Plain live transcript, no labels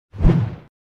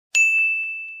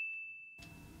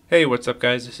Hey, what's up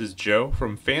guys? This is Joe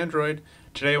from Phandroid.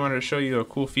 Today I wanted to show you a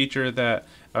cool feature that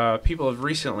people have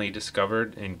recently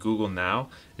discovered in Google Now.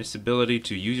 It's the ability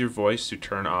to use your voice to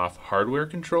turn off hardware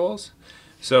controls.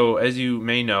 So as you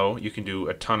may know, you can do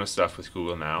a ton of stuff with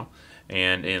Google Now.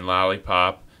 And in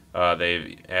Lollipop,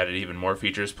 they've added even more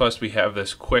features. Plus we have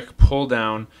this quick pull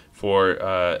down for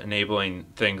enabling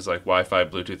things like Wi-Fi,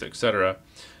 Bluetooth, etc.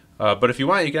 But if you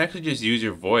want, you can actually just use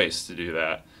your voice to do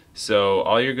that. So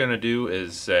all you're going to do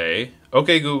is say,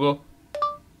 "Okay Google,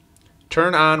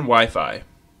 turn on Wi-Fi."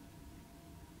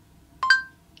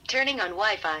 Turning on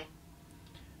Wi-Fi.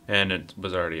 And it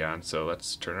was already on, so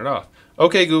let's turn it off.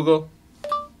 "Okay Google,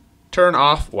 turn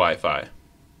off Wi-Fi."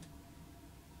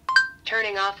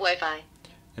 Turning off Wi-Fi.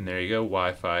 And there you go,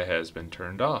 Wi-Fi has been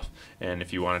turned off. And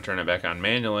if you want to turn it back on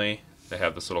manually, they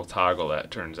have this little toggle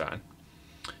that turns on.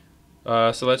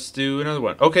 So let's do another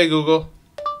one. "Okay Google,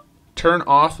 turn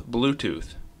off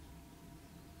Bluetooth."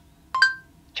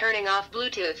 Turning off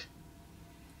Bluetooth.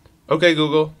 "Okay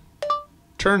Google,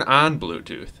 turn on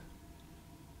Bluetooth."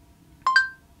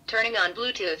 Turning on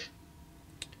Bluetooth.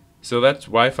 So that's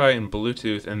Wi-Fi and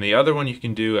Bluetooth. And the other one you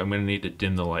can do, I'm going to need to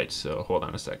dim the lights, so hold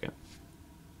on a second.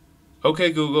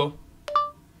 "Okay Google,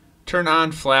 turn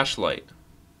on flashlight."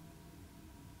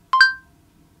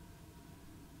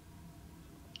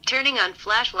 Turning on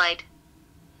flashlight.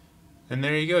 And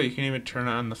there you go, you can even turn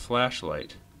on the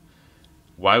flashlight.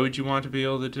 Why would you want to be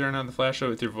able to turn on the flashlight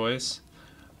with your voice?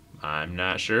 I'm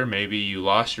not sure. Maybe you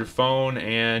lost your phone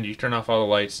and you turn off all the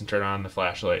lights and turn on the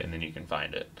flashlight and then you can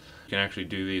find it. You can actually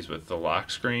do these with the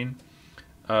lock screen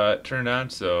turned on,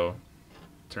 so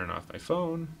turn off my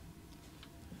phone.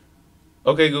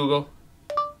 "Okay Google,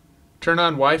 turn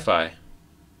on Wi-Fi."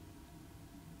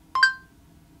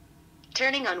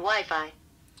 Turning on Wi-Fi.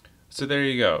 So there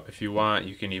you go. If you want,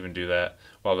 you can even do that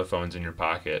while the phone's in your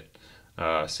pocket.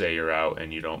 Say you're out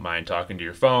and you don't mind talking to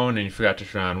your phone and you forgot to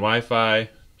turn on Wi-Fi,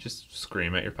 just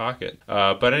scream at your pocket.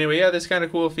 But anyway, yeah, this kind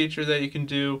of cool feature that you can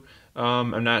do.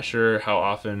 I'm not sure how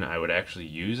often I would actually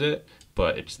use it,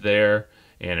 but it's there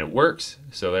and it works.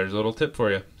 So there's a little tip for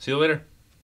you. See you later.